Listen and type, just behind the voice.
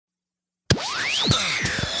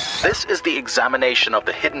This is the examination of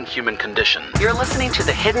the hidden human condition. You're listening to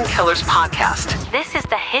the Hidden Killers Podcast. This is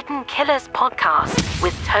the Hidden Killers Podcast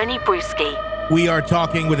with Tony Brueski. We are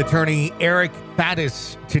talking with attorney Eric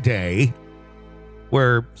Faddis today.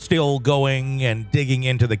 We're still going and digging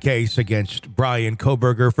into the case against Bryan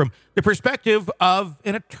Kohberger from the perspective of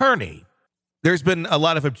an attorney. There's been a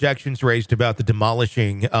lot of objections raised about the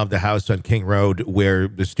demolishing of the house on King Road where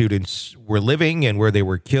the students were living and where they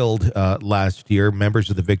were killed last year.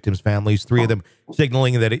 Members of the victims' families, three of them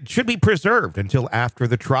signaling that it should be preserved until after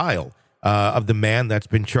the trial of the man that's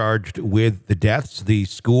been charged with the deaths. The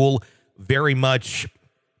school very much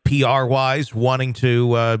PR-wise wanting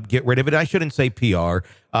to get rid of it. I shouldn't say PR.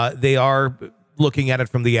 They are looking at it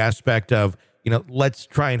from the aspect of, let's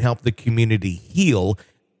try and help the community heal,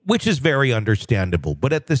 which is very understandable.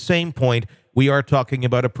 But at the same point, we are talking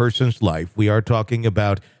about a person's life. We are talking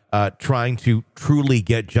about trying to truly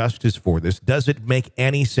get justice for this. Does it make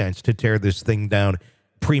any sense to tear this thing down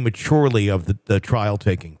prematurely of the trial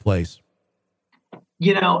taking place?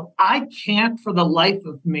 I can't for the life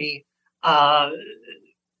of me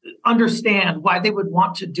understand why they would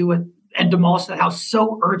want to do it and demolish the house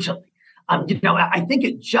so urgently. I think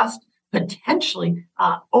it just potentially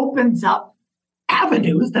opens up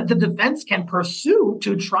avenues that the defense can pursue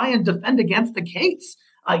to try and defend against the case.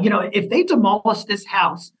 If they demolish this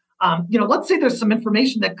house, let's say there's some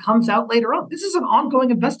information that comes out later on. This is an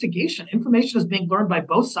ongoing investigation. Information is being learned by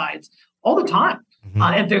both sides all the time.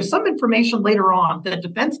 If there's some information later on that the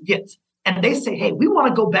defense gets, and they say, hey, we want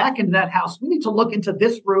to go back into that house. We need to look into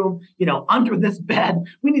this room, under this bed.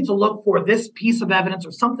 We need to look for this piece of evidence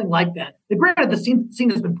or something like that. Granted, the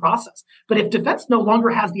scene has been processed. But if defense no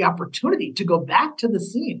longer has the opportunity to go back to the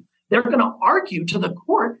scene, they're going to argue to the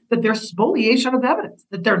court that there's spoliation of evidence,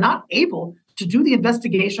 that they're not able to do the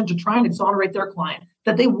investigation to try and exonerate their client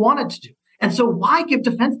that they wanted to do. And so why give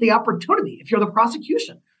defense the opportunity if you're the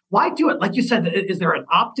prosecution? Why do it? Like you said, is there an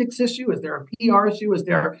optics issue? Is there a PR issue? Is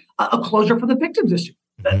there a closure for the victims issue?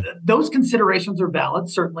 Those considerations are valid,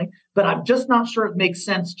 certainly, but I'm just not sure it makes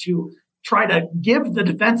sense to try to give the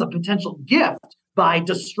defense a potential gift by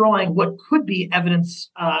destroying what could be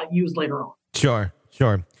evidence used later on. Sure.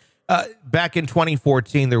 Back in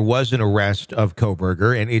 2014, there was an arrest of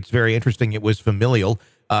Kohberger, and it's very interesting. It was familial.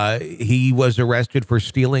 He was arrested for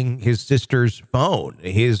stealing his sister's phone.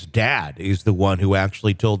 His dad is the one who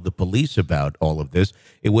actually told the police about all of this.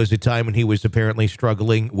 It was a time when he was apparently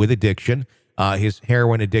struggling with addiction, his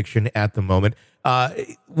heroin addiction at the moment.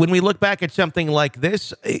 When we look back at something like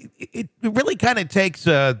this, it really kind of takes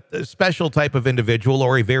a special type of individual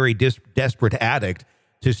or a very desperate addict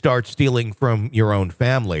to start stealing from your own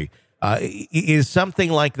family. Is something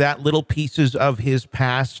like that, little pieces of his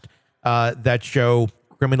past that show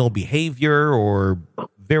criminal behavior or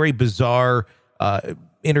very bizarre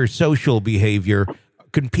intersocial behavior,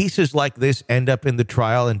 can pieces like this end up in the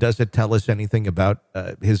trial, and does it tell us anything about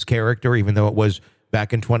his character, even though it was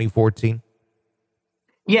back in 2014?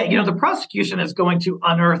 Yeah, the prosecution is going to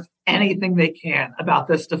unearth anything they can about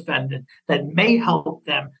this defendant that may help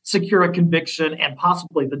them secure a conviction and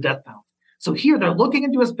possibly the death penalty. So here they're looking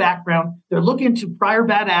into his background. They're looking into prior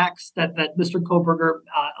bad acts that Mr. Kohberger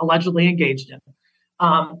allegedly engaged in.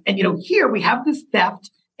 Here we have this theft,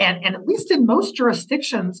 and at least in most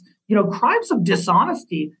jurisdictions, crimes of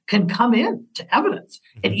dishonesty can come in to evidence.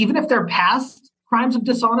 And even if they're past crimes of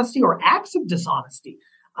dishonesty or acts of dishonesty.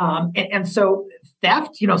 And so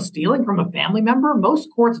theft, stealing from a family member, most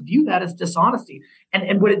courts view that as dishonesty.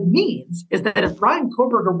 And what it means is that if Bryan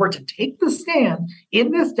Kohberger were to take the stand in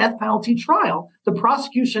this death penalty trial, the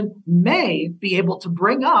prosecution may be able to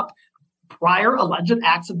bring up prior alleged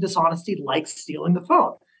acts of dishonesty like stealing the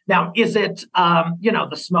phone. Now, is it,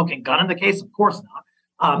 the smoking gun in the case? Of course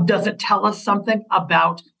not. Does it tell us something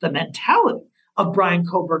about the mentality of Bryan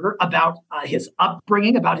Kohberger, about his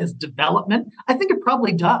upbringing, about his development? I think it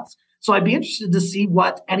probably does. So I'd be interested to see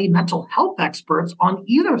what any mental health experts on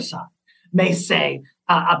either side may say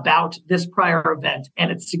about this prior event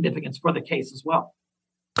and its significance for the case as well.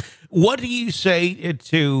 What do you say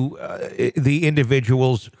to the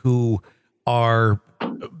individuals who are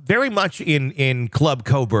very much in Club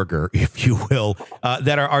Kohberger, if you will,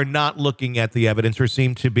 that are not looking at the evidence or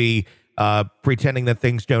seem to be pretending that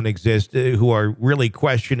things don't exist, who are really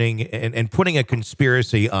questioning and putting a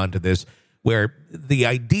conspiracy onto this, where the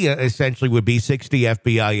idea essentially would be 60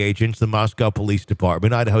 FBI agents, the Moscow Police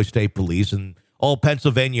Department, Idaho State Police, and all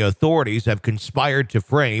Pennsylvania authorities have conspired to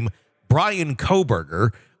frame Bryan Kohberger,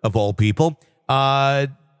 of all people,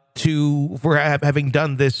 for having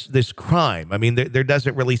done this crime. I mean, there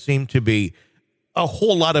doesn't really seem to be a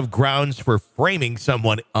whole lot of grounds for framing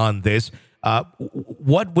someone on this.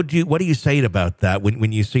 What do you say about that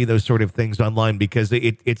when you see those sort of things online? Because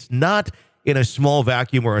it's not in a small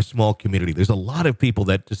vacuum or a small community. There's a lot of people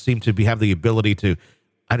that just seem to have the ability to,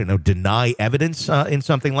 I don't know, deny evidence in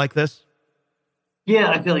something like this.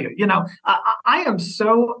 Yeah, I feel you. I am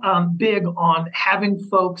so big on having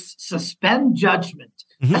folks suspend judgment,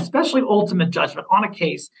 especially ultimate judgment on a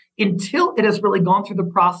case, until it has really gone through the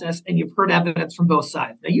process and you've heard evidence from both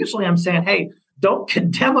sides. Now, usually I'm saying, hey, don't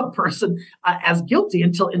condemn a person as guilty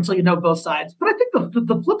until you know both sides. But I think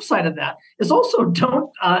the flip side of that is also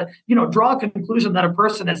don't draw a conclusion that a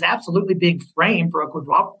person is absolutely being framed for a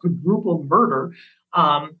quadruple murder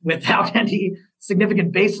without any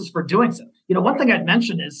significant basis for doing so. One thing I'd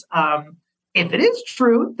mention is if it is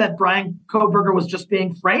true that Brian Kohberger was just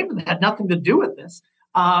being framed and had nothing to do with this,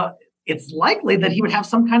 it's likely that he would have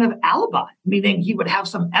some kind of alibi, meaning he would have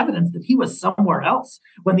some evidence that he was somewhere else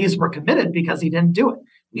when these were committed because he didn't do it.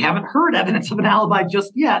 We haven't heard evidence of an alibi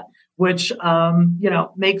just yet, which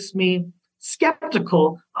makes me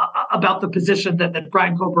skeptical about the position that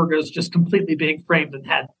Brian Kohberger is just completely being framed and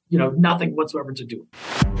had nothing whatsoever to do.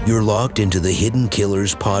 You're locked into the Hidden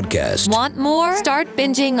Killers podcast. Want more? Start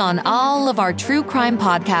binging on all of our true crime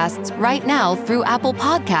podcasts right now through Apple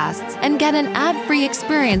Podcasts and get an ad-free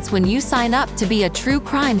experience when you sign up to be a True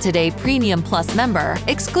Crime Today Premium Plus member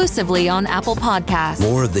exclusively on Apple Podcasts.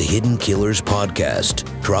 More of the Hidden Killers podcast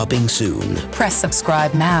dropping soon. Press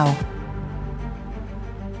subscribe now.